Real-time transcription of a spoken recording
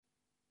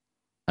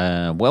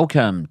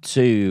Welcome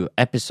to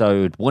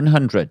episode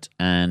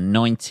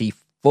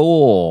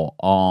 194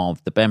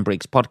 of the Ben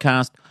Briggs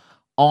podcast.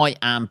 I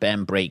am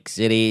Ben Briggs.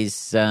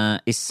 It's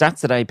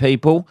Saturday,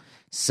 people.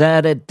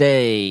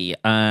 Saturday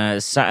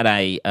the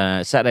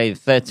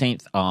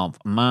 13th of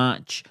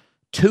March,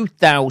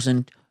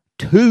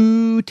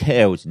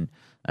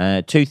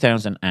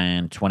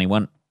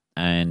 2021.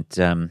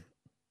 And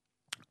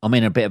I'm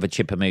in a bit of a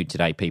chipper mood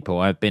today, people.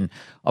 I've been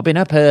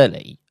up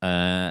early.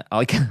 I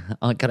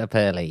got up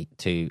early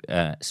to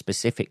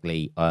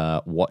specifically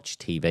watch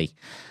TV.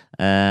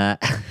 That's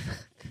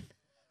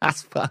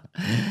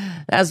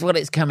what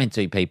it's coming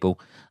to, people.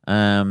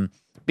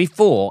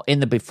 Before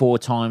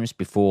times,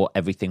 before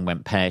everything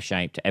went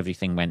pear-shaped,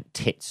 everything went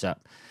tits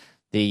up,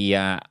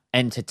 the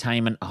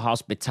entertainment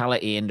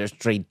hospitality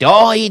industry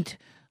died.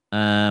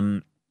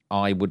 I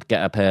would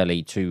get up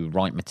early to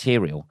write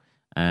material.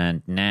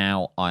 And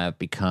now I have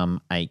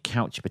become a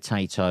couch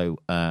potato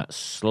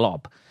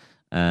slob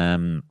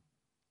who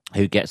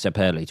gets up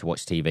early to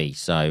watch TV.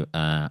 So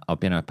I've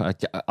been up.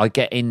 I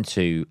get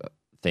into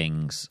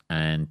things,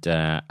 and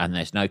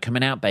there's no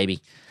coming out,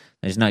 baby.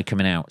 There's no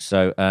coming out.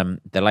 So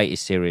the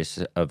latest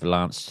series of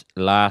Last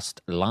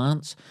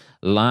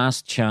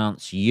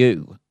Chance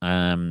U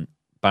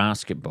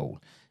basketball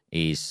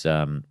is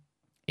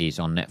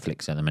on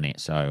Netflix at the minute,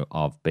 so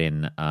I've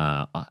been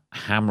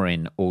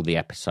hammering all the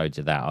episodes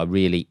of that. I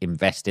really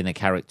invest in the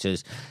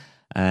characters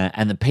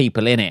and the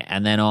people in it,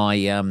 and then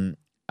I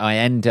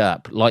end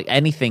up, like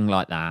anything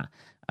like that,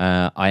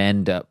 I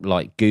end up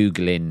like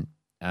Googling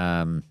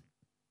where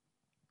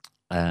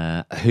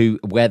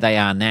they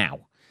are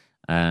now,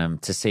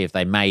 to see if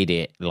they made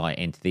it like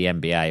into the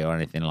NBA or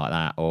anything like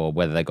that, or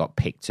whether they got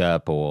picked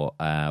up, or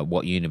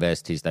what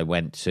universities they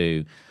went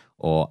to,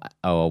 or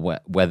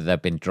whether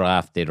they've been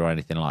drafted or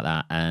anything like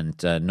that. And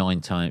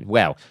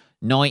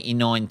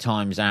 99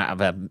 times out of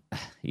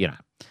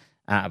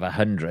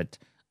 100,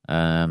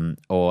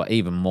 or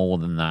even more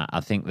than that,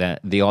 I think that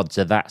the odds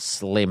are that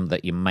slim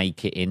that you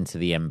make it into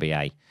the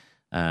NBA.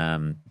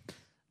 Are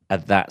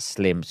that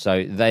slim,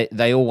 so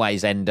they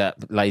always end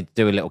up, like,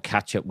 do a little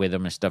catch up with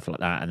them and stuff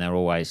like that, and they're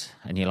always,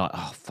 and you're like,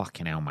 oh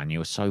fucking hell, man,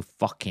 you're so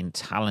fucking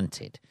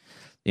talented.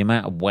 The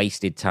amount of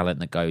wasted talent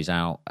that goes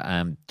out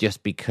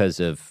just because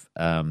of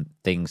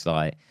things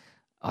like,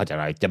 I don't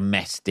know,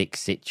 domestic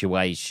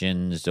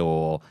situations,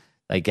 or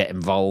they get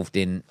involved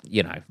in,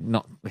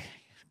 not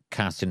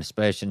casting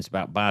aspersions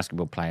about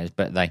basketball players,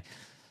 but they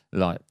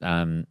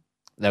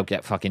they'll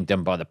get fucking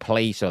done by the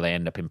police, or they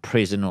end up in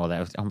prison,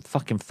 or I'm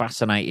fucking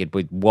fascinated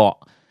with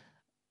what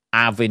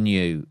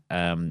avenue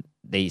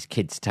these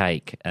kids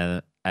take,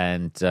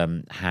 and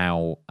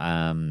how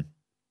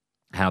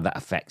that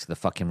affects the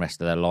fucking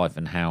rest of their life,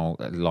 and how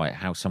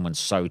someone's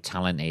so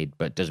talented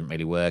but doesn't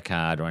really work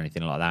hard or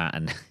anything like that.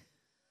 And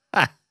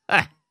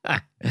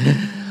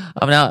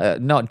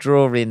I'm not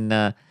drawing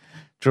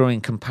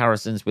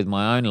comparisons with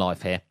my own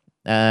life here,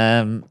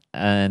 and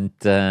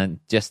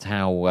just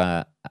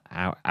how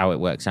it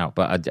works out.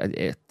 But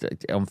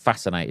I'm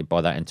fascinated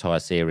by that entire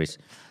series,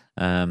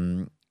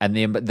 and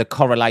the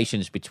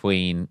correlations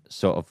between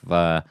sort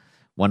of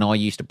when I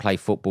used to play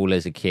football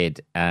as a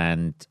kid,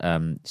 and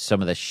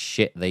some of the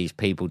shit these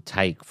people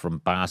take from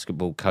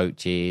basketball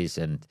coaches,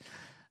 and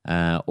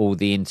all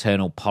the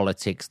internal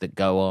politics that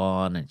go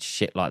on and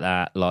shit like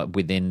that, like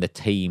within the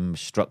team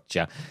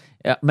structure.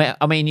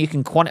 I mean, you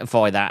can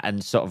quantify that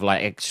and sort of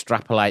like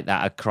extrapolate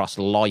that across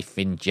life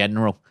in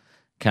general,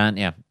 can't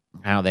you?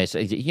 How there's,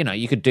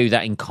 you could do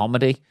that in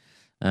comedy.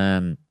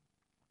 How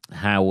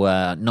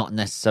not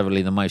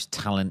necessarily the most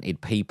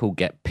talented people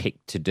get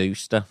picked to do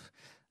stuff.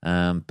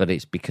 But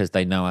it's because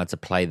they know how to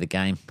play the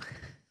game.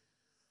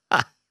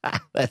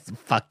 That's a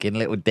fucking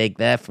little dig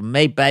there from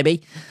me,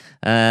 baby.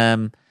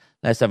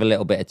 Let's have a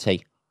little bit of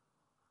tea.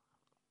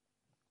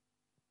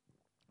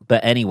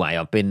 But anyway,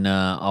 I've been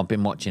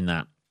watching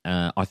that.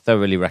 I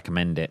thoroughly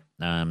recommend it.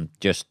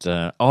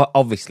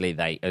 Obviously,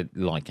 they,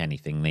 like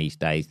anything these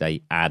days,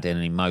 they add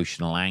an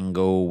emotional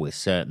angle with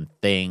certain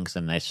things,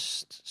 and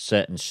there's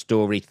certain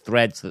story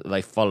threads that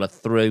they follow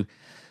through.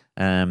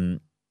 And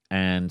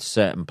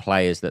certain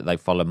players that they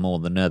follow more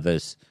than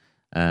others,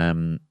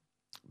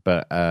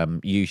 but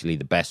usually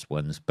the best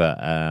ones.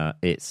 But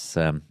it's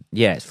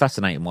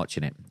fascinating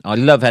watching it. I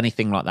love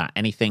anything like that,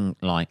 anything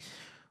like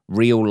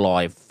real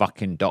life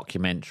fucking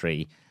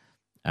documentary,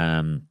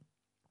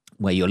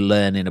 where you're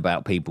learning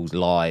about people's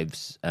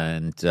lives,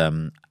 and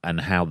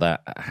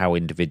how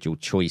individual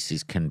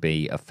choices can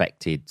be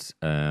affected,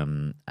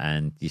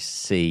 and you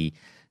see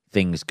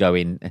things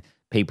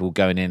people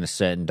going in a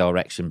certain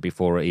direction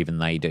before even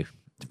they do.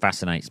 It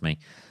fascinates me.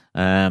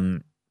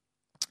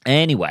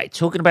 Anyway,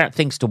 talking about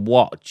things to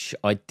watch,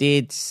 I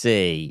did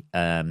see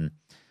it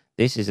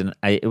was an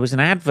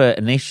advert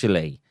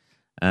initially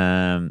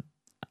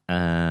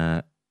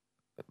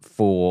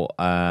for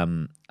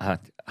I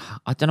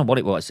don't know what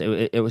it was.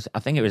 It was,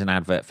 I think it was an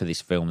advert for this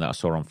film that I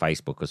saw on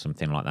Facebook or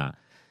something like that.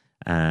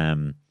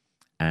 And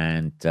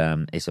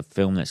it's a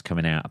film that's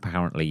coming out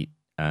apparently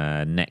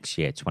next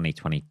year,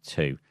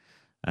 2022.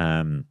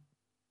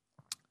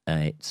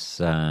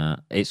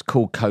 It's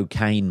called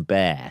Cocaine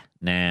Bear.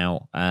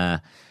 Now,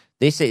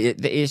 it's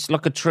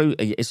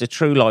a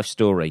true life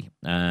story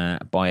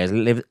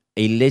by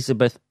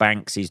Elizabeth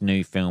Banks'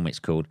 new film. It's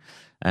called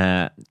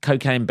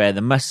Cocaine Bear,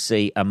 the must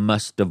see and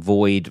must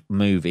avoid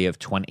movie of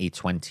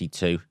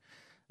 2022.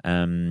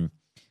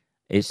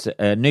 It's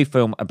a new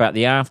film about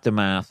the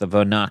aftermath of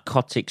a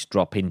narcotics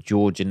drop in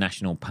Georgia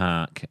National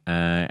Park.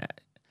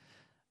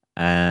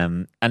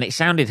 And it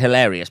sounded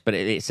hilarious, but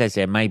it says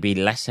here maybe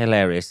less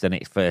hilarious than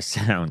it first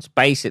sounds.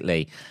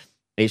 Basically,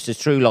 it's a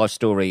true life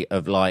story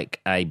of like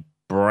a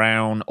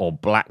brown or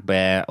black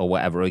bear or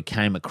whatever who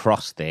came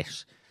across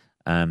this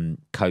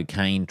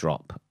cocaine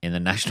drop in the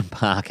national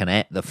park and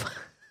ate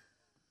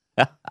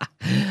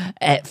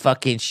ate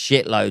fucking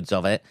shitloads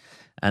of it,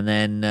 and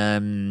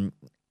then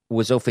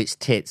was off its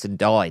tits and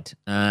died.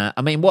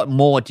 I mean, what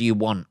more do you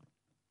want?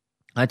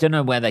 I don't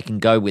know where they can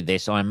go with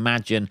this. I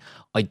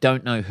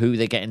don't know who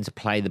they're getting to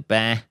play the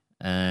bear.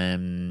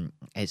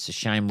 It's a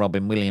shame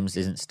Robin Williams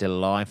isn't still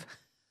alive.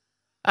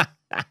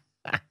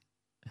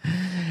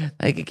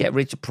 They could get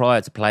Richard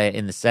Pryor to play it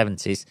in the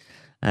 70s.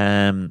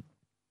 I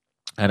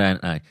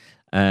don't know.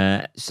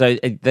 So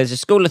there's a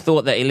school of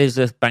thought that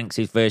Elizabeth Banks'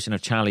 version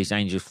of Charlie's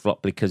Angels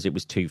flopped because it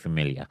was too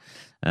familiar.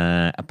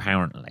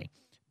 Apparently.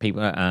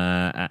 People...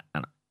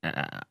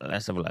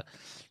 let's have a look.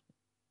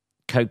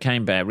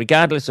 Cocaine Bear.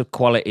 Regardless of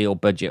quality or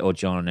budget or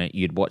genre,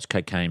 you'd watch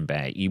Cocaine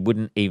Bear. You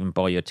wouldn't even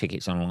buy your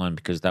tickets online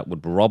because that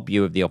would rob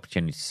you of the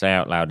opportunity to say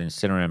out loud and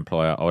consider an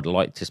employer, I would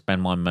like to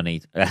spend my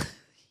money.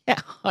 Yeah,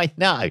 I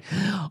know.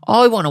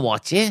 I want to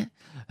watch it.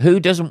 Who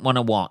doesn't want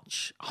to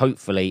watch,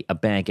 hopefully, a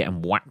bear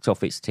getting whacked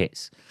off its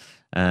tits?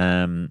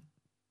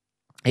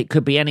 It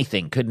could be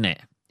anything, couldn't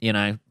it? You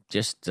know,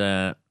 just...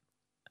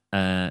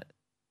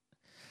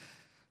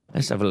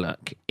 let's have a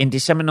look. In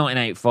December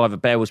 1985, a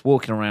bear was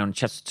walking around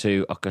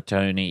Chester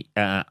Oconee,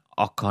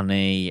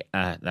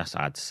 that's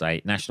hard to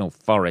say, National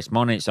Forest,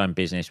 minding its own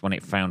business when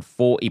it found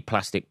 40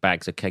 plastic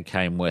bags of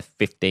cocaine worth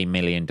 $15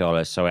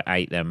 million, so it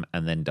ate them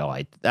and then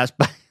died.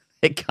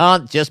 It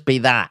can't just be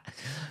that.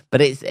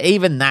 But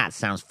even that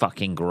sounds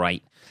fucking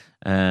great.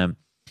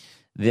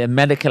 The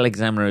medical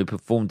examiner who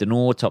performed an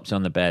autopsy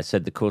on the bear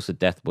said the cause of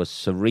death was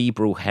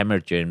cerebral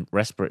hemorrhage,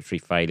 respiratory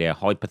failure,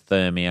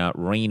 hypothermia,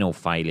 renal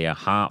failure,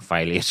 heart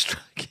failure,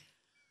 stroke.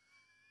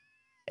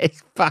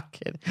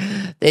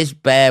 This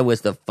bear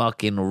was the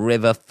fucking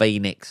river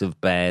phoenix of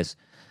bears.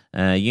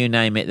 You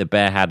name it, the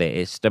bear had it.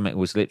 Its stomach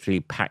was literally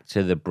packed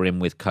to the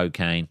brim with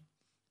cocaine.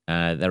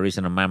 There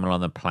isn't a mammal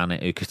on the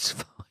planet who could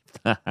survive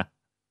that.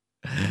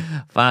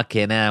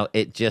 Fucking hell,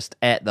 it just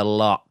ate the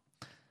lot.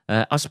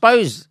 I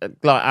suppose,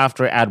 like,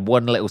 after it had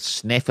one little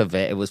sniff of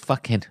it, it was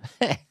fucking...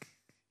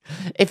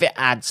 If it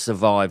had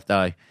survived,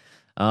 though,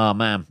 oh,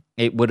 man,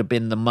 it would have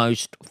been the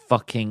most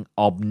fucking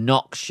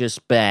obnoxious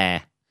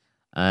bear.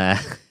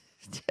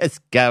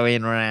 Just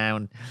going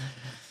around,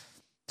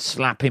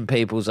 slapping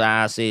people's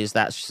asses,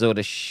 that sort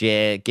of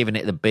shit, giving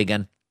it the big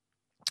one.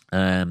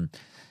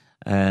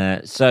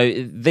 So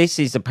this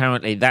is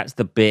apparently, that's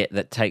the bit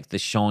that takes the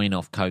shine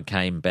off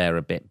Cocaine Bear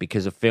a bit,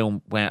 because a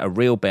film where a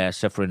real bear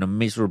suffering a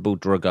miserable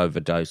drug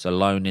overdose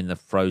alone in the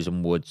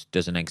frozen woods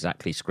doesn't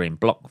exactly scream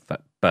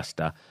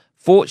blockbuster.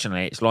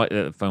 Fortunately, it's likely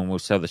that the film will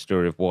tell the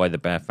story of why the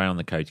bear found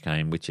the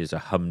cocaine, which is a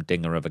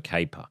humdinger of a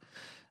caper.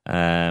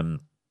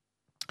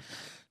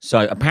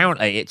 So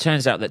apparently it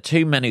turns out that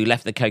two men who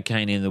left the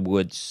cocaine in the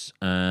woods,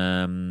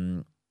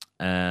 one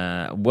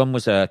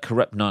was a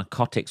corrupt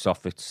narcotics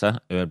officer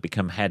who had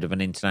become head of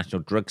an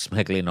international drug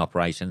smuggling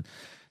operation,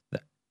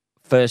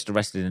 first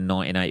arrested in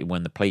 1980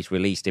 when the police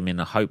released him in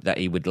the hope that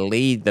he would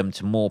lead them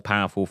to more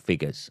powerful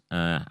figures.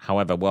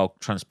 However, while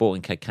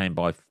transporting cocaine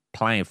by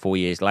plane 4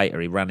 years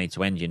later, he ran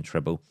into engine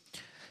trouble.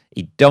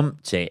 He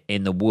dumped it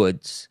in the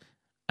woods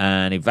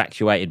and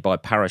evacuated by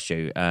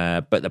parachute,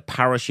 but the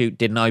parachute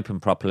didn't open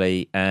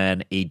properly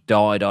and he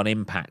died on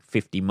impact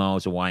 50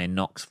 miles away in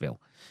Knoxville.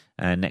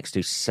 Next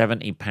to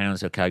 70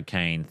 pounds of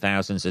cocaine,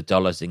 thousands of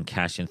dollars in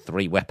cash, and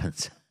 3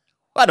 weapons.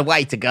 What a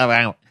way to go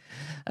out.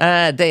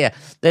 Dear,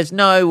 there's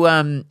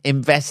no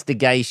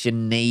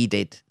investigation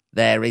needed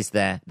there, is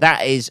there?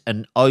 That is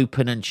an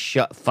open and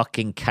shut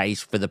fucking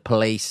case for the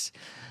police.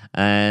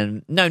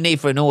 No need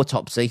for an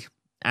autopsy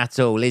at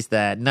all, is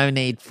there? No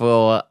need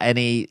for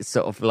any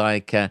sort of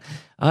like,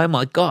 oh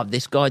my God,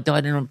 this guy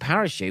died in a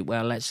parachute.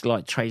 Well, let's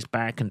like trace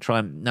back and try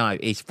and... No,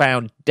 he's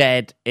found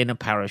dead in a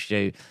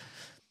parachute.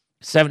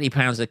 70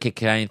 pounds of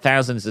cocaine,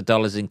 thousands of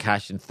dollars in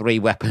cash, and 3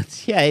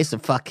 weapons. Yeah, it's a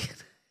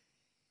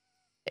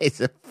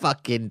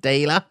fucking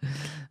dealer.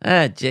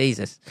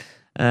 Jesus.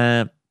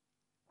 It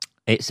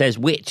says,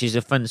 which is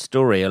a fun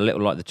story, a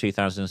little like the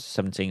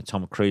 2017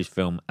 Tom Cruise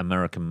film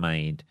American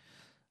Made.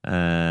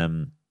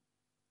 But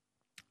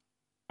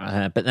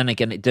then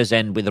again, it does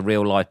end with a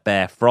real life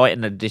bear,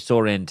 frightened and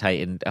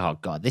disorientated. Oh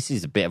God, this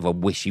is a bit of a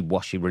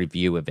wishy-washy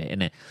review of it,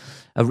 isn't it?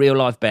 A real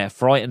life bear,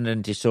 frightened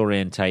and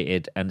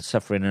disorientated and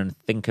suffering an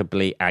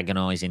unthinkably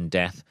agonizing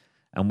death.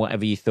 And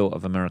whatever you thought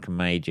of American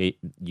Made,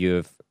 you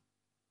have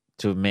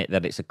to admit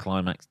that its a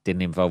climax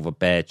didn't involve a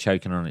bear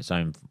choking on its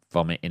own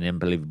vomit in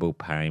unbelievable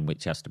pain,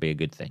 which has to be a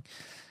good thing.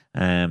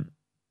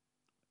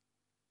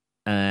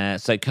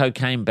 So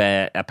Cocaine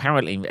Bear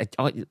apparently it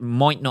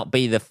might not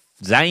be the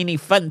zany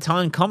fun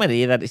time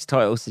comedy that its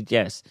title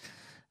suggests.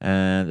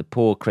 The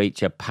poor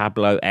creature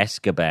Pablo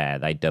Escobar,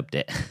 they dubbed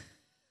it.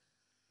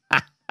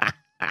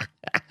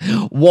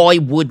 Why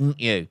wouldn't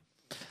you?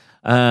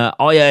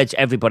 I urge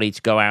everybody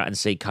to go out and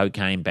see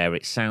Cocaine Bear.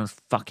 It sounds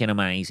fucking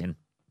amazing.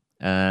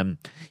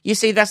 You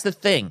see, that's the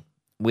thing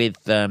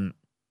with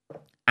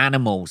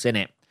animals,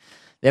 innit?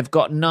 They've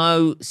got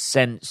no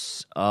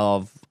sense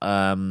of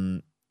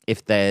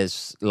if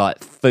there's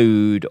like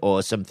food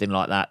or something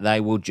like that.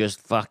 They will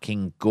just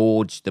fucking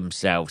gorge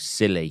themselves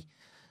silly.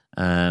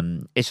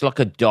 It's like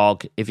a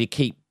dog. If you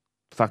keep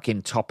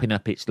fucking topping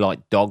up its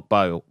like dog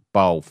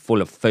bowl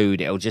full of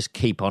food, it'll just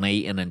keep on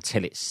eating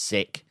until it's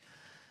sick.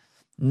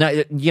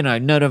 No, you know,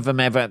 none of them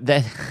ever.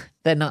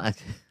 They're not.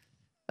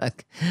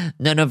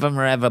 None of them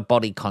are ever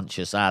body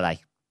conscious, are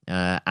they?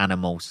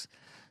 Animals.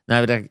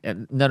 No,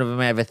 none of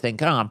them ever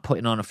think, "Oh, I'm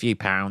putting on a few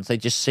pounds." They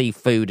just see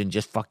food and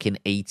just fucking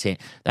eat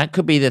it. That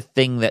could be the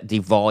thing that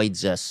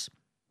divides us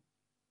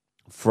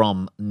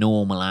from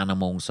normal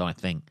animals, I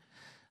think.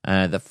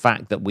 The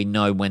fact that we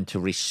know when to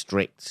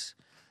restrict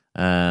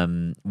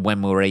when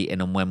we're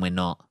eating and when we're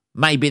not.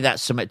 Maybe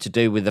that's something to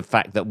do with the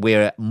fact that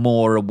we're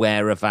more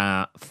aware of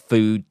our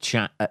food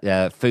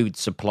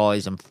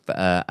supplies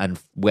and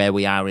where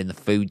we are in the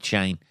food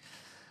chain,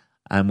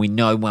 and we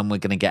know when we're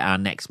going to get our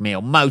next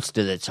meal. Most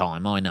of the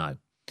time, I know.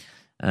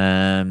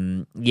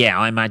 Yeah,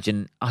 I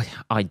imagine.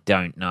 I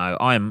don't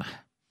know.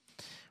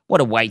 What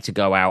a way to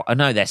go out. I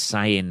know they're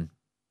saying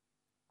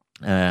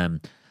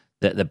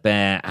that the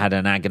bear had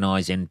an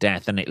agonizing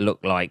death and it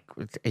looked like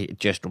it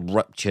just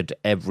ruptured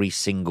every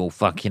single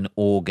fucking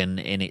organ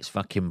in its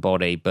fucking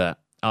body. But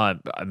I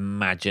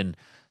imagine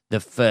the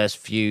first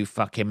few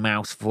fucking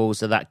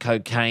mouthfuls of that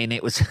cocaine,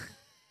 it was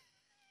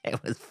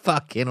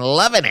fucking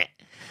loving it.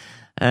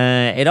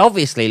 It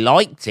obviously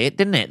liked it,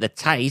 didn't it? The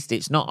taste,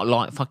 it's not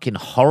like fucking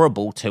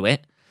horrible to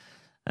it.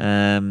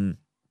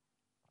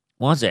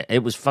 Was it?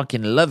 It was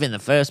fucking loving the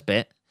first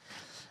bit.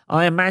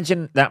 I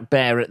imagine that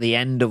bear at the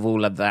end of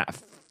all of that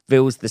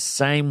feels the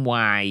same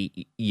way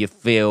you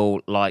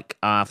feel like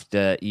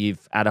after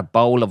you've had a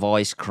bowl of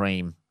ice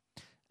cream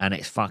and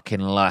it's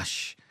fucking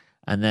lush,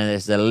 and then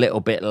there's a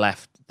little bit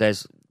left.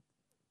 There's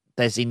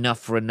enough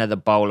for another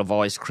bowl of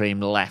ice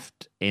cream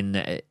left in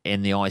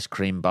the ice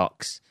cream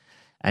box,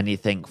 and you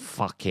think,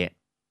 fuck it,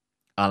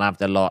 I'll have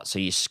the lot. So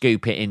you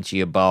scoop it into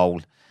your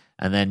bowl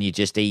and then you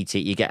just eat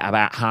it. You get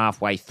about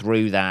halfway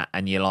through that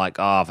and you're like,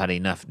 oh, I've had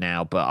enough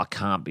now, but I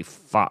can't be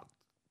fucked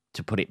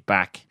to put it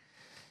back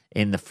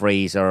in the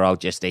freezer, or I'll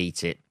just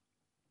eat it.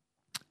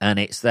 And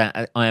it's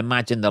that, I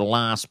imagine the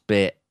last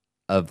bit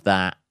of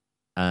that,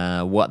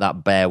 what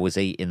that bear was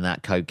eating,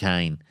 that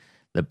cocaine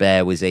the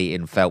bear was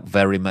eating, felt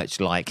very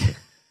much like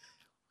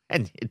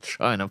when you're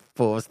trying to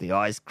force the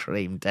ice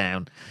cream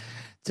down.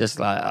 Just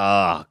like,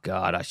 oh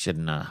God, I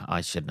shouldn't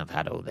have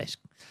had all this.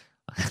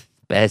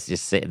 Bear's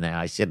just sitting there.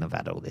 I shouldn't have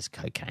had all this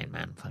cocaine,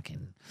 man.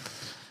 Fucking,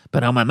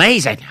 but I'm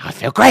amazing. I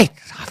feel great.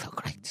 I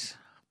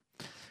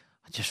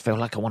just feel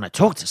like I want to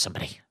talk to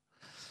somebody.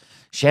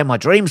 Share my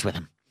dreams with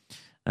them.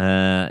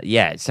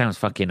 Yeah, it sounds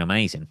fucking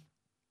amazing.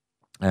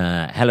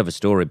 Hell of a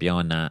story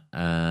behind that.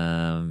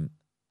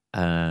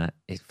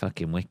 It's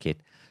fucking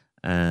wicked.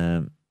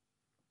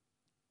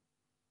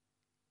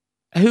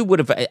 Who would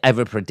have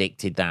ever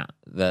predicted that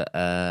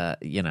a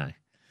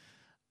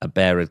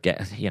bear would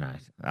get,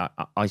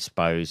 I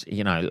suppose,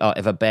 like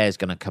if a bear's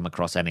going to come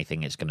across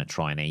anything, it's going to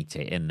try and eat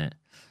it, isn't it?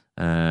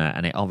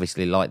 And it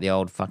obviously, like the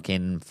old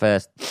fucking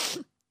first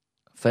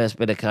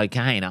bit of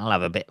cocaine, I'll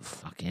have a bit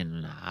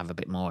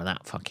more of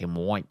that fucking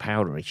white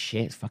powdery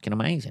shit. It's fucking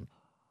amazing.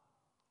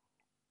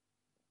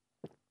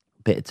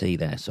 Bit of tea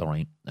there,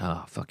 sorry.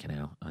 Oh, fucking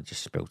hell. I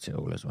just spilt it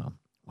all as well.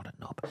 What a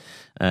knob.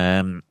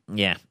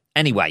 Yeah.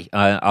 Anyway,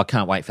 I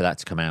can't wait for that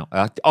to come out.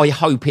 I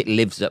hope it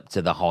lives up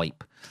to the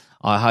hype.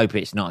 I hope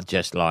it's not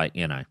just like,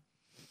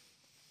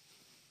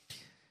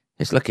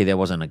 it's lucky there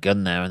wasn't a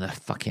gun there and the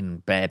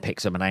fucking bear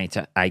picks up an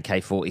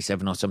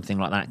AK-47 or something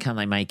like that. Can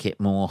they make it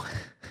a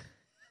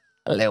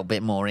little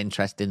bit more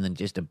interesting than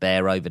just a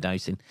bear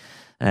overdosing?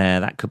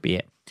 That could be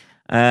it.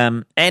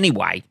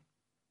 Anyway,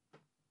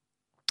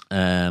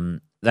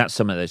 that's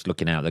something that's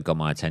looking out that got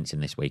my attention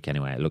this week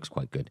anyway. It looks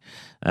quite good.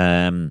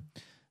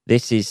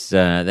 This is,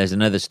 there's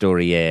another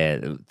story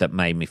here that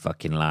made me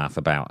fucking laugh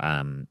about,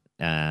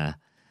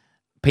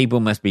 people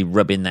must be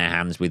rubbing their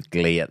hands with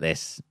glee at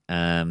this.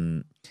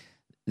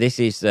 This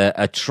is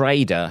a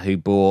trader who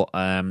bought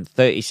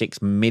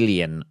 $36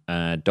 million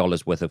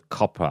worth of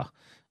copper,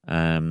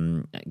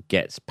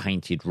 gets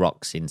painted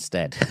rocks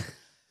instead.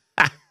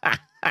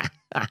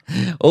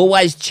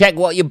 Always check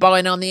what you're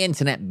buying on the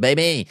internet,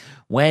 baby.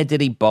 Where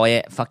did he buy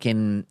it?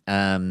 Fucking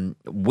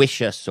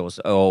Wish Us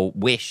or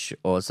Wish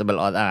or something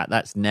like that.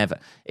 That's never.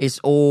 It's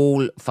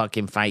all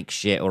fucking fake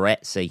shit or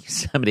Etsy.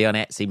 Somebody on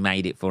Etsy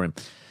made it for him.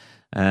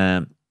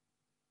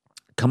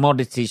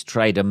 Commodities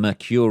trader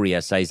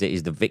Mercuria says it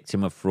is the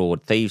victim of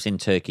fraud. Thieves in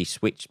Turkey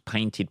switched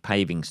painted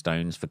paving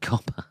stones for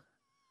copper.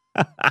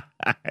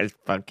 It's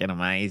fucking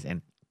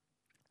amazing.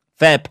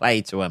 Fair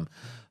play to them.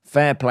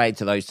 Fair play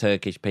to those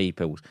Turkish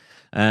people.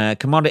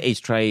 Commodities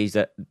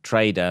trader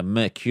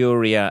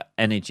Mercuria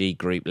Energy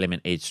Group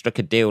Limited struck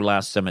a deal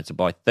last summer to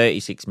buy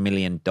 $36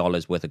 million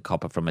worth of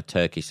copper from a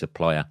Turkish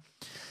supplier.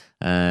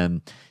 Yeah,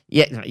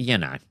 you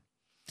know,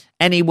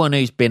 anyone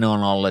who's been on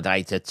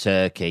holiday to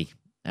Turkey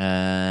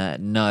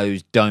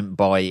knows don't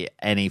buy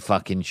any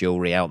fucking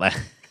jewelry out there.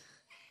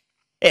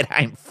 It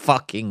ain't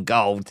fucking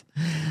gold.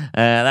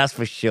 That's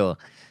for sure.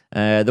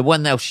 The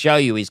one they'll show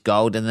you is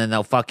gold, and then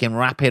they'll fucking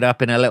wrap it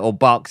up in a little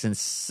box and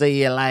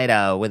see you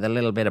later with a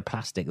little bit of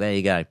plastic. There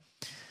you go.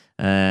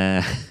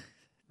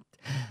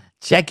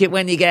 Check it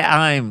when you get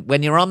home.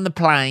 When you're on the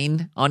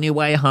plane, on your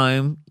way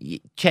home,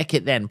 check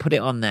it then. Put it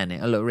on then.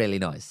 It'll look really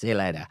nice. See you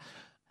later.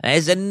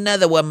 There's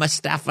another one,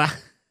 Mustafa.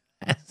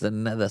 There's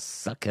another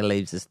sucker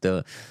leaves the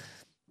store.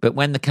 But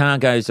when the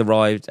cargoes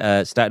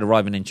started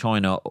arriving in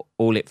China,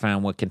 all it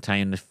found were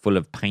containers full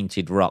of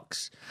painted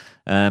rocks.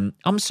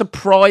 I'm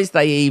surprised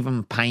they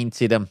even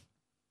painted them.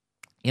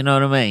 You know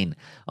what I mean?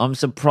 I'm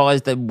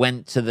surprised they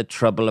went to the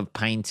trouble of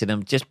painting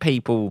them. Just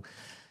people,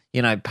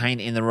 you know,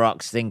 painting the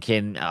rocks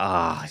thinking,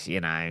 just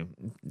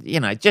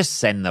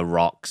send the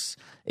rocks.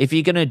 If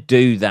you're going to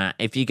do that,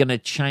 if you're going to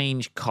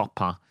change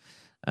copper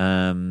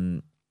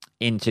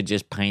into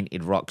just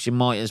painted rocks, you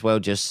might as well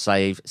just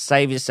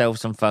save yourself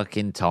some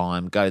fucking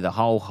time, go the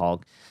whole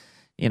hog.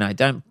 You know,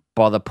 don't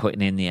bother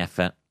putting in the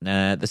effort.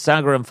 The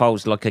saga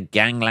unfolds like a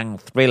gangland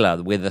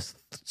thriller, with a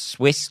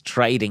Swiss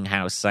trading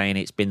house saying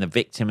it's been the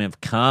victim of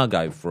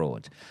cargo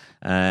fraud.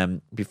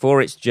 Before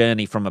its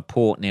journey from a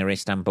port near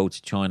Istanbul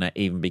to China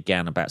even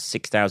began, about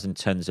 6,000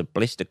 tons of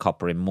blister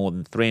copper in more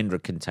than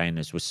 300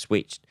 containers was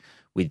switched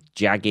with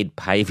jagged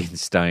paving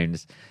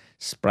stones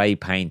spray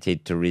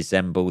painted to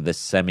resemble the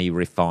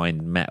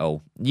semi-refined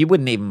metal. You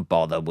wouldn't even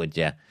bother, would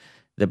you?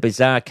 The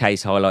bizarre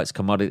case highlights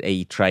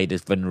commodity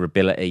traders'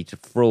 vulnerability to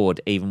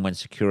fraud even when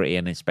security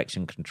and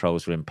inspection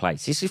controls are in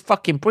place. This is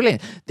fucking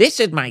brilliant. This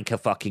would make a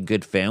fucking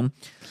good film.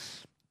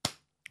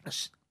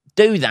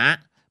 Do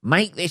that.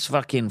 Make this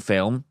fucking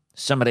film.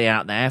 Somebody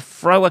out there,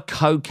 throw a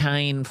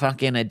cocaine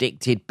fucking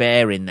addicted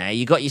bear in there.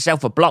 You got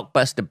yourself a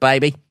blockbuster,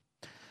 baby.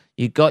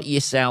 You got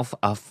yourself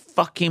a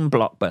fucking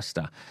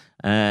blockbuster.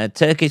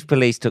 Turkish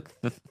police took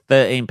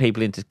 13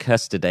 people into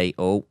custody.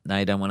 Oh,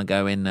 they don't want to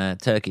go in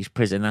Turkish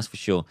prison, that's for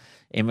sure.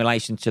 In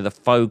relation to the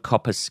faux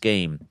copper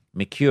scheme,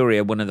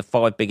 Mercuria, one of the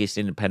 5 biggest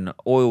independent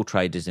oil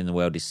traders in the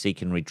world, is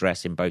seeking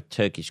redress in both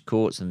Turkish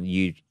courts and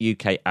the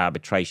UK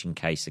arbitration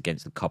case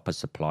against the copper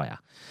supplier.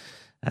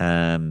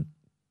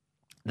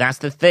 That's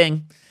the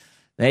thing.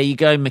 There you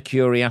go,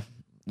 Mercuria.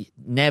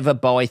 Never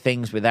buy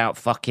things without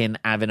fucking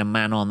having a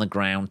man on the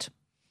ground.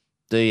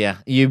 Do you?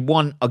 You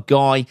want a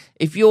guy,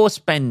 if you're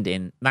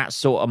spending that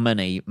sort of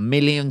money,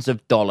 millions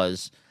of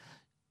dollars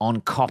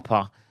on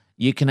copper,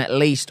 you can at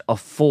least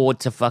afford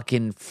to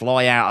fucking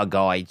fly out a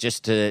guy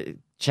just to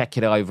check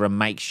it over and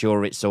make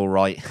sure it's all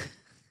right.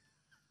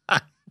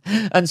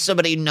 And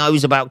somebody who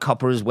knows about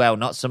copper as well,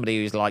 not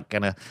somebody who's like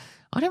gonna,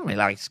 I don't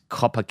realize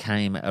copper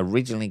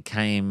originally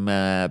came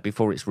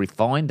before it's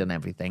refined and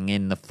everything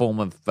in the form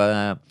of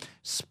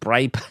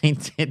spray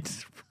painted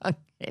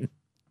fucking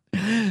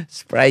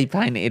spray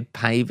painted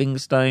paving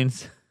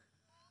stones.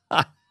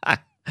 And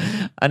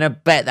I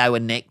bet they were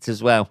nicked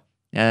as well.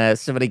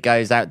 Somebody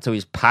goes out to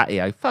his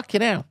patio.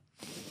 Fucking hell.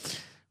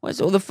 Where's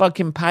all the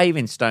fucking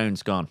paving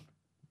stones gone?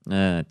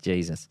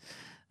 Jesus.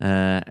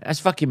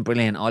 That's fucking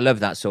brilliant. I love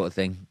that sort of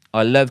thing.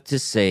 I love to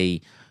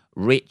see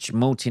rich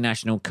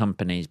multinational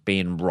companies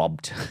being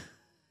robbed.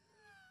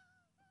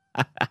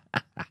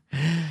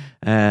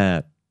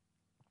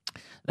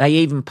 They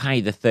even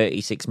pay the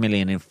 $36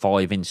 million in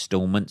 5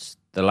 installments.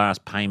 The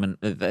last payment.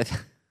 This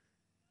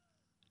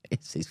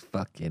is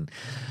fucking.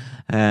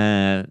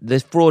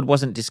 The fraud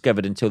wasn't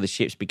discovered until the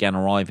ships began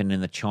arriving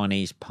in a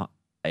Chinese port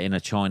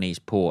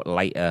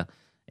later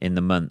in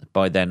the month.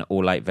 By then,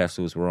 all 8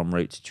 vessels were en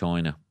route to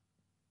China.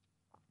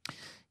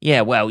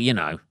 Yeah, well, you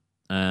know,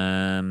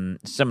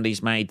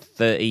 somebody's made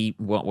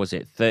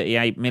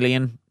 38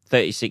 million,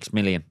 36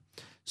 million.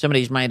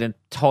 Somebody's made a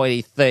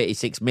tidy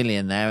 36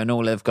 million there, and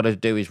all they've got to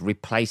do is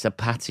replace a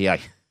patio.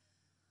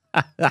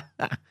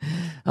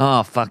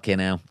 Oh, fucking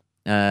hell.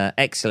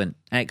 Excellent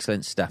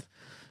stuff.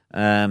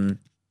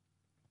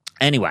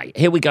 Anyway,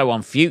 here we go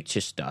on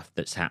future stuff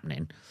that's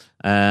happening.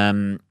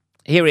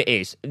 Here it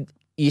is.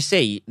 You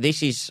see,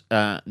 this is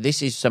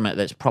something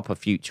that's proper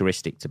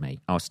futuristic to me.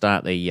 I'll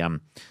start the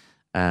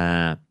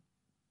I'll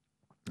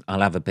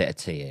have a bit of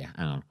tea here.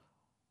 Hang on.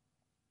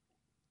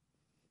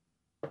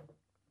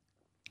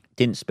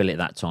 Didn't spill it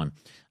that time.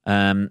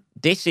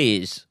 This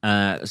is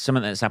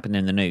something that's happened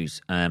in the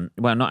news.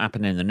 Well, not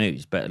happened in the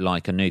news, but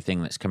like a new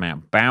thing that's come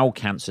out. Bowel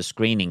cancer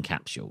screening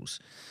capsules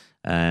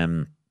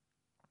are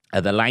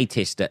the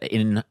latest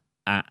in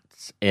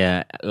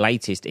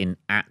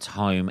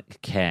at-home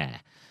care.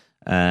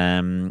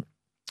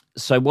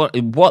 So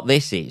what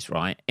this is,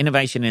 right?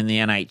 Innovation in the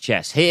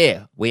NHS.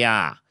 Here we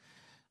are,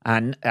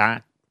 and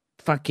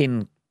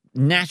fucking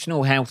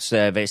National Health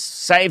Service,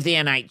 save the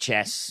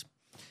NHS.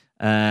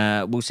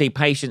 We'll see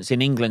patients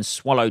in England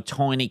swallow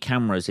tiny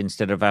cameras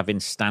instead of having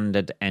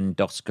standard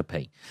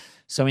endoscopy.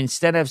 So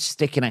instead of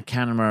sticking a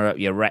camera up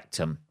your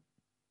rectum,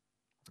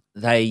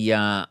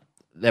 they're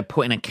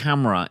putting a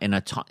camera in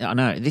a. I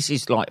know this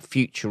is like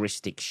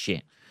futuristic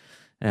shit.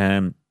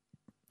 They're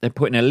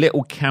putting a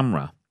little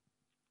camera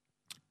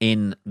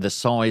in the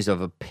size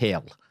of a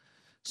pill.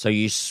 So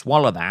you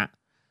swallow that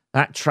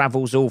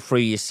travels all through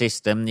your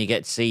system. You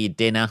get to see your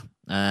dinner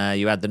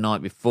you had the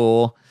night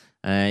before.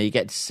 You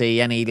get to see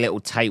any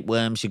little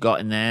tapeworms you got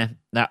in there.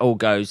 That all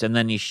goes, and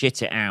then you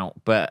shit it out,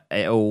 but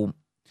it'll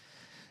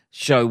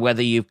show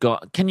whether you've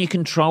got... Can you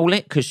control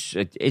it? Because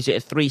is it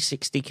a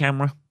 360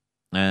 camera?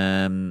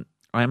 I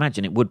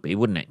imagine it would be,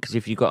 wouldn't it? Because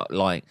if you've got,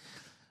 like,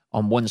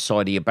 on one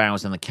side of your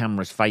bowels and the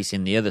camera's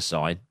facing the other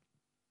side,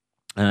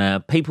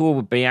 people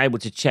will be able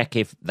to check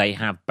if they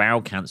have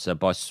bowel cancer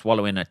by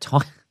swallowing a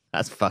tiny...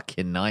 That's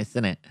fucking nice,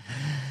 isn't it?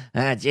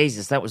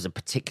 Jesus, that was a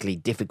particularly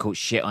difficult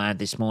shit I had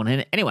this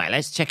morning. Anyway,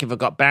 let's check if I've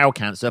got bowel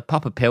cancer.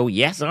 Pop a pill.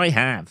 Yes, I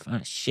have.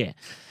 Oh, shit.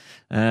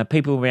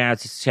 People will be able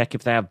to check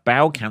if they have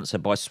bowel cancer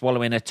by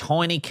swallowing a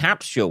tiny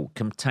capsule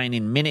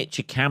containing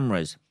miniature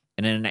cameras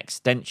and an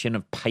extension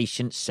of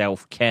patient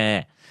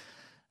self-care.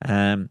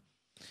 This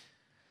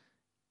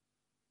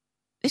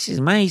is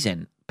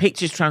amazing.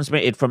 Pictures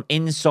transmitted from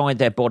inside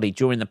their body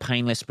during the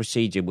painless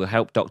procedure will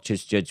help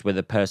doctors judge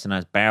whether a person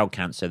has bowel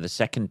cancer, the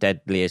second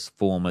deadliest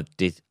form of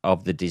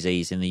the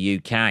disease in the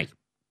UK.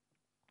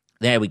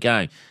 There we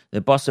go. The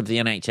boss of the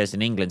NHS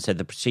in England said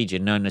the procedure,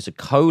 known as a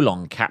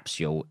colon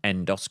capsule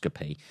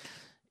endoscopy,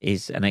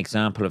 is an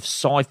example of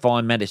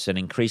sci-fi medicine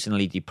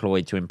increasingly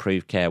deployed to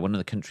improve care. One of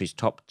the country's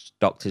top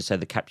doctors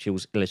said the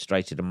capsules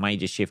illustrated a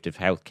major shift of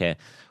healthcare.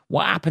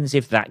 What happens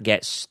if that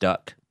gets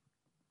stuck?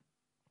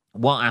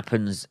 What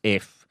happens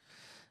if...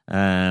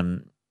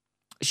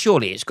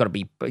 surely it's got to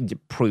be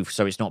proof,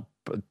 so it's not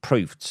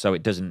proofed, so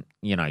it doesn't,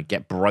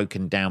 get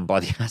broken down by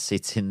the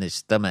acids in the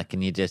stomach,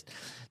 and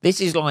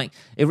this is like,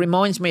 it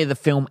reminds me of the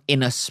film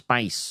Inner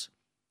Space,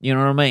 you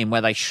know what I mean,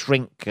 where they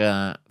shrink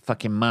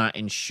fucking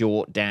Martin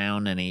Short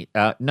down, and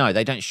no,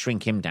 they don't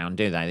shrink him down,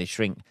 do they? They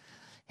shrink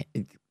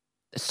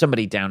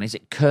somebody down. Is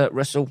it Kurt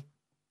Russell?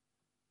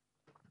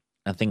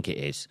 I think it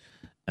is.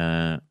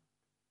 Inner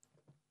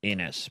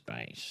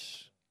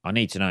Space. I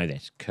need to know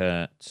this.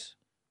 Kurt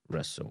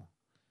Russell.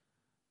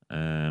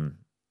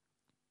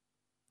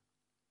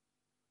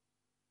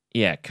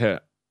 Yeah,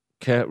 Kurt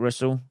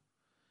Russell.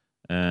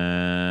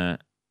 Yeah,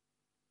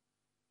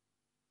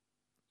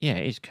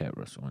 it is Kurt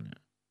Russell, isn't it?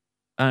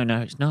 Oh,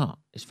 no, it's not.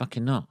 It's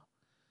fucking not.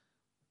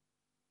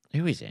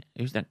 Who is it?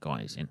 Who's that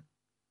guy is in?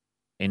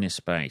 Inner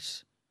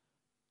Space.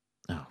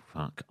 Oh,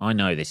 fuck. I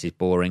know this is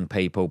boring,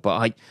 people, but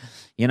I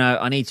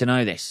need to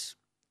know this.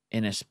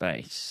 Inner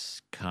Space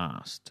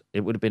cast.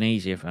 It would have been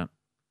easier for...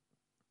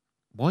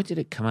 Why did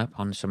it come up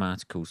on some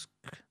articles?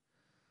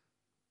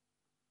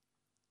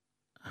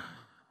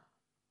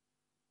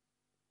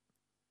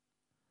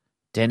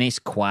 Dennis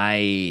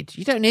Quaid.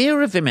 You don't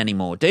hear of him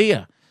anymore, do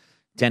you?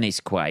 Dennis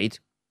Quaid.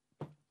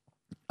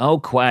 Oh,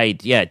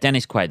 Quaid. Yeah,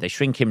 Dennis Quaid. They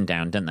shrink him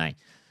down, don't they?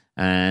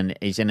 And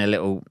he's in a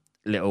little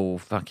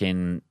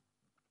fucking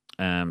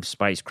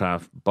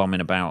spacecraft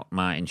bombing about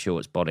Martin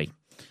Short's body.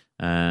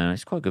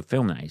 It's quite a good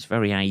film, that. It's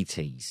very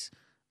 80s.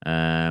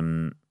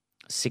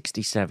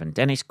 67.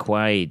 Dennis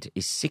Quaid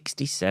is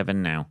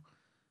 67 now.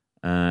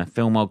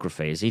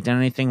 Filmography. Has he done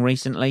anything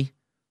recently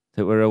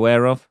that we're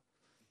aware of?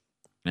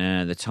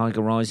 The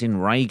Tiger Rising,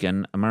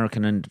 Reagan,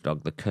 American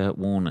Underdog, the Kurt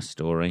Warner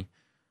story.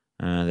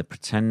 The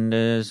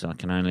Pretenders, I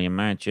Can Only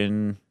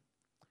Imagine.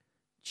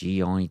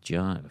 G.I.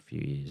 Joe a few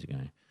years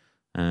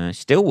ago.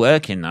 Still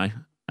working though.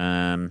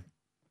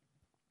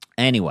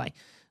 Anyway.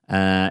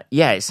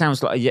 It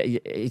sounds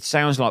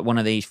like one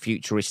of these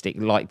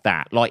futuristic, like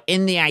that. Like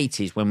in the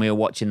 80s when we were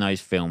watching those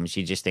films,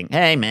 you just think,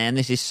 hey man,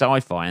 this is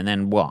sci-fi. And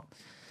then what?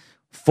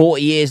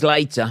 40 years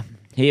later,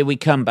 here we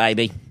come,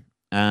 baby.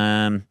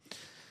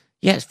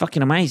 It's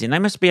fucking amazing. They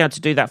must be able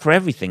to do that for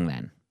everything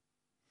then.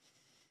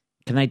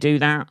 Can they do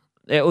that?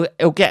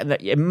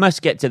 It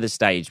must get to the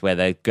stage where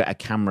they've got a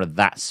camera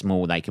that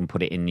small they can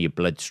put it in your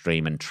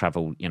bloodstream and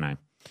travel,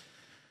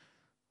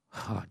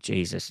 Oh,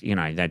 Jesus.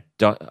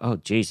 Oh,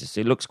 Jesus.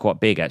 It looks quite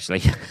big,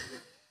 actually.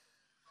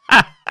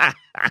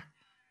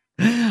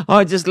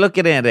 I'm just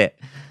looking at it.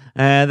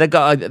 They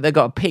got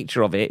a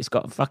picture of it. It's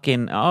got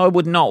fucking... I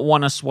would not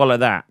want to swallow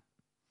that.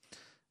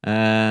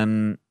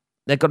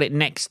 They got it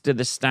next to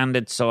the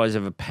standard size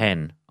of a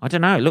pen. I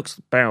don't know. It looks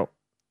about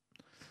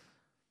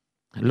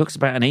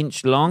an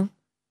inch long.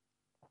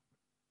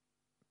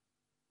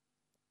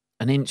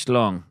 An inch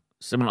long.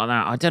 Something like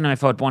that. I don't know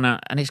if I'd want to...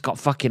 And it's got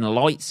fucking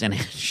lights in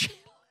it.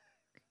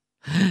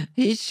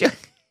 You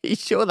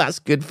sure that's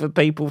good for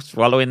people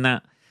swallowing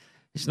that?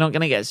 It's not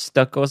going to get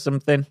stuck or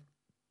something?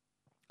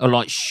 Or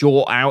like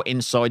short out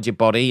inside your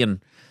body and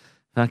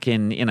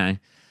fucking,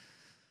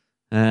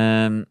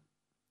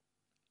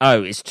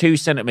 Oh, it's 2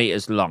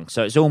 centimeters long,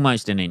 so it's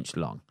almost an inch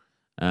long.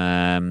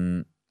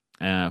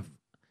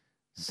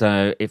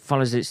 So it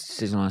follows its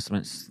seasonal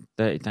estimates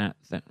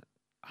 30,000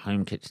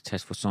 home kit to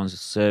test for signs of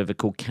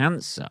cervical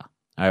cancer.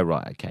 Oh,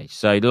 right, okay.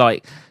 So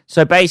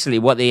basically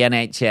what the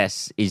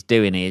NHS is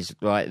doing is,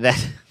 right,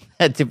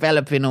 they're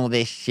developing all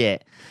this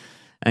shit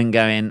and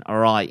going, all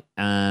right,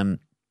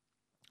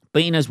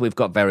 being as we've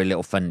got very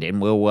little funding,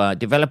 we'll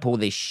develop all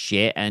this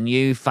shit and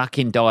you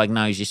fucking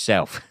diagnose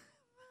yourself.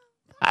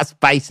 That's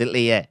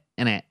basically it,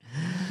 isn't it?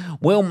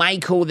 We'll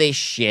make all this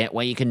shit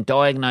where you can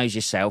diagnose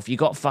yourself. You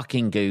got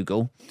fucking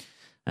Google.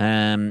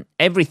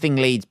 Everything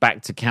leads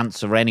back to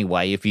cancer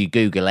anyway if you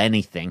Google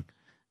anything.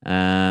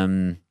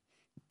 Doesn't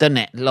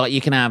it? Like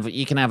you can have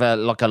a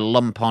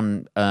lump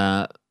on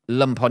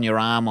your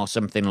arm or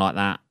something like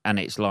that, and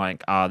it's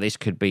like, this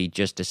could be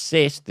just a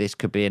cyst, this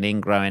could be an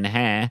ingrowing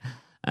hair.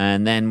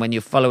 And then when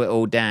you follow it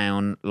all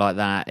down like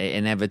that, it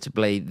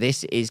inevitably,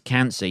 this is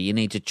cancer. You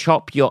need to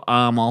chop your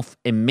arm off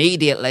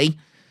immediately.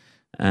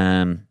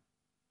 This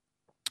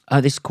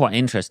is quite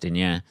interesting,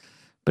 yeah.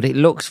 But it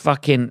looks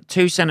fucking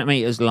 2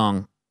 centimeters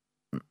long.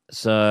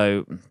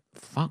 So,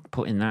 fuck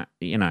putting that,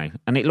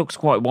 and it looks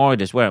quite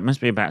wide as well. It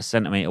must be about a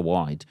centimeter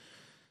wide.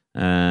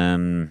 Yeah,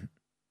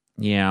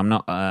 I'm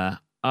not,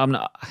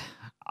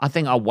 I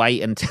think I'll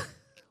wait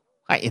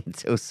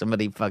until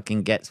somebody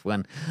fucking gets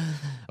one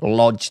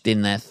lodged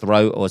in their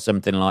throat or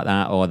something like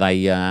that, or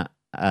they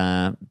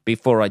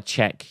before I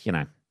check,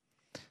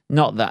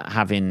 not that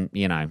having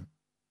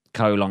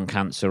colon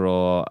cancer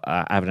or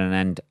having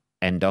an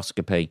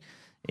endoscopy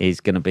is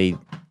going to be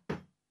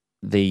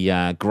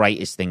the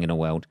greatest thing in the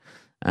world,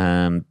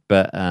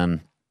 but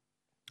I've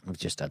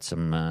just had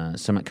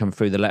something come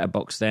through the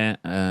letterbox there.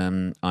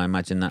 I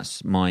imagine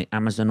that's my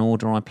Amazon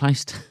order I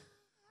placed.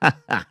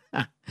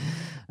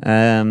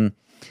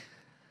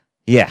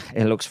 Yeah,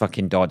 it looks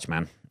fucking dodge,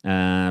 man.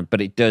 But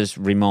it does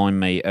remind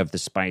me of the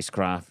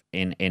spacecraft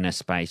in inner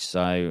space.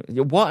 So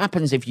what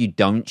happens if you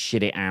don't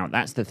shit it out?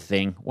 That's the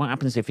thing. What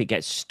happens if it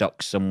gets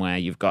stuck somewhere?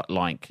 You've got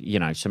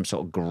some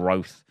sort of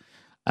growth,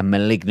 a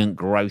malignant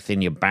growth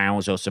in your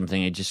bowels or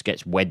something. It just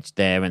gets wedged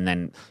there and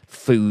then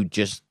food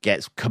just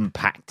gets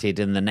compacted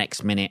and the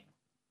next minute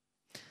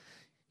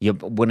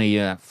one of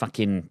your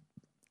fucking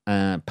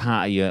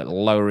part of your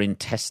lower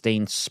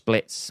intestine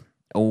splits.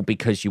 All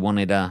because you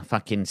wanted a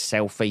fucking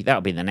selfie.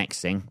 That'll be the next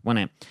thing, won't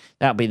it?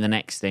 That'll be the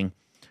next thing.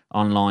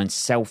 Online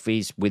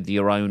selfies with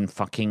your own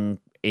fucking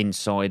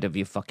inside of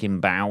your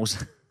fucking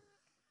bowels.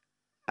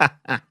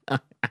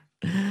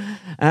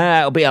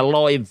 It'll be a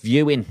live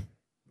viewing.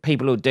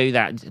 People will do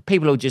that.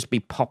 People will just be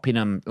popping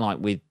them like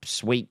with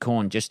sweet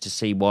corn just to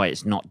see why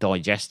it's not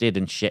digested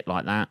and shit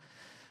like that.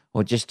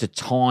 Or just to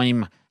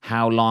time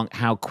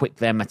how quick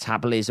their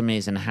metabolism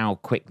is and how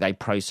quick they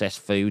process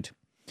food.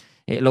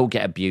 It'll all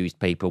get abused,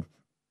 people.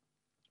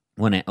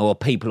 Won't it? Or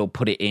people will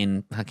put it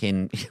in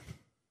fucking...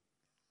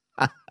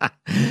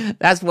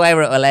 That's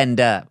where it'll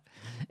end up.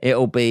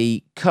 It'll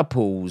be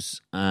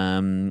couples who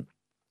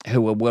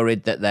are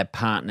worried that their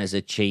partners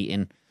are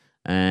cheating,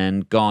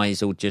 and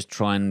guys will just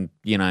try and,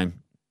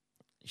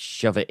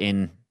 shove it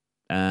in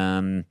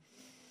the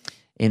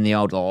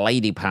old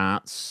lady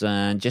parts,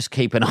 and just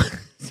keep an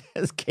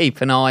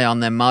eye on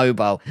their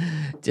mobile,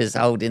 just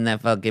holding their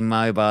fucking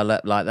mobile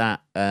up like that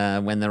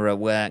when they're at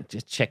work,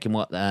 just checking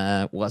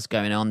what's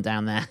going on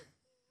down there,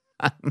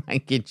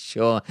 making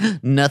sure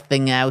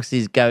nothing else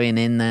is going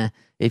in there.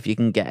 If you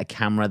can get a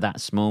camera that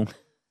small,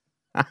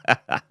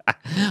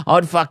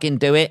 I'd fucking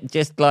do it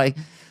just to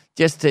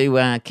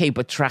keep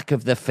a track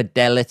of the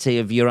fidelity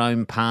of your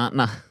own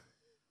partner.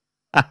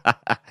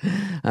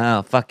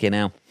 Oh fucking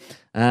hell!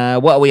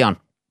 What are we on?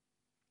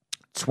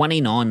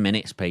 29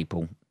 minutes,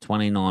 people.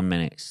 29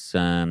 minutes.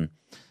 Yeah,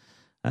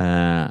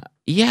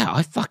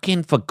 I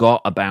fucking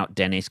forgot about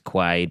Dennis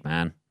Quaid,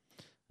 man.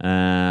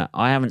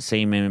 I haven't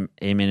seen him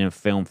in a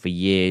film for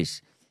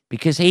years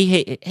because he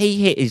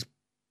hit his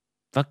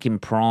fucking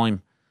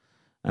prime.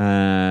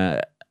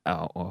 I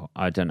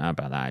don't know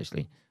about that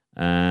actually.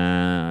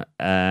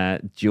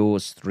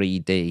 Jaws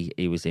 3D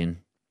he was in.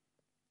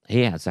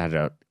 He has had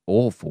an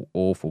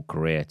awful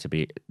career to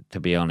be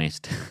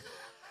honest.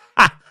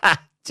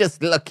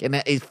 Just looking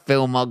at his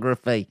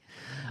filmography.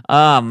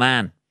 Oh,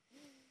 man.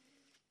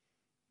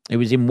 It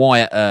was in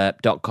Wyatt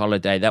Earp, Doc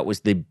Holliday. That was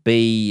the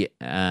B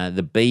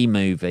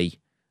movie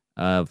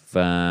of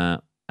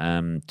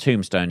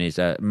Tombstone is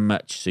a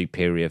much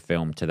superior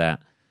film to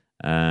that.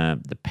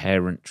 The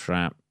Parent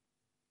Trap,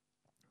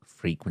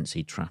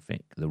 Frequency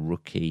Traffic, The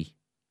Rookie.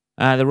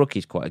 The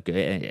Rookie's quite good.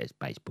 It's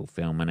a baseball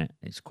film, isn't it?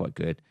 It's quite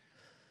good.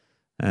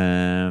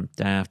 Day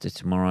After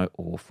Tomorrow,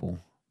 awful.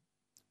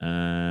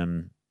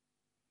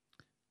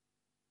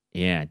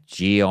 Yeah,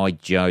 G.I.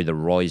 Joe, The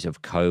Rise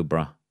of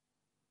Cobra.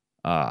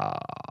 Oh,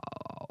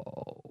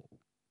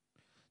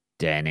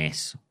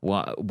 Dennis.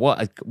 What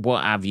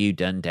have you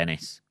done,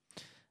 Dennis?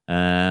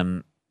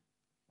 Yeah.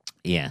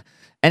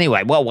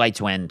 Anyway, what a way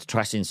to end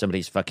trashing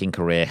somebody's fucking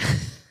career.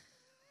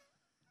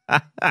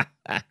 That's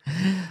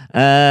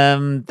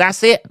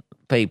it.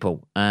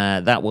 people.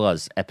 That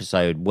was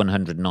episode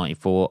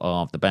 194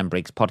 of the Ben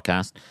Briggs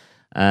podcast.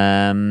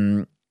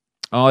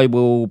 I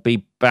will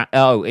be back.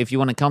 Oh, if you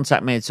want to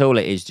contact me at all,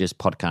 it is just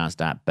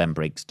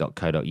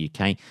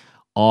podcast@benbriggs.co.uk.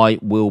 I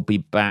will be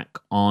back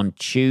on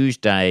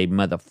Tuesday,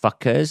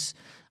 motherfuckers.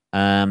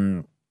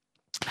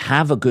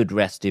 Have a good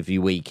rest of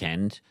your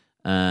weekend.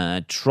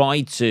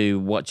 Try to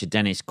watch a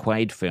Dennis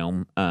Quaid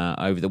film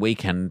over the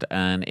weekend,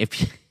 and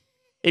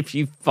if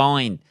you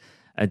find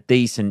a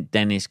decent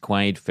Dennis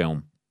Quaid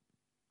film,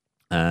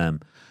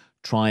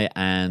 try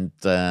and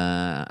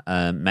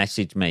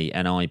message me,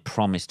 and I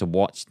promise to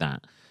watch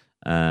that.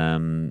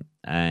 I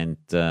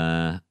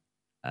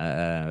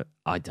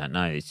don't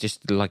know. It's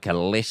just like a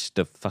list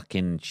of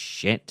fucking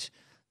shit.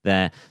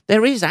 There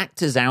is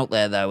actors out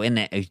there though, in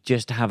it, who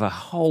just have a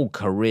whole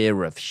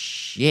career of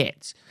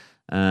shit.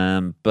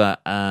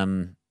 But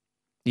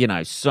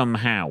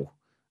somehow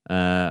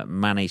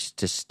managed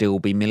to still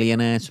be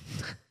millionaires.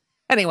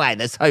 Anyway,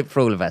 there's hope for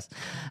all of us.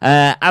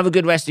 Have a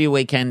good rest of your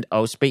weekend.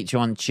 I'll speak to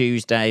you on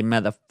Tuesday,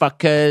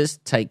 motherfuckers.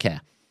 Take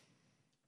care.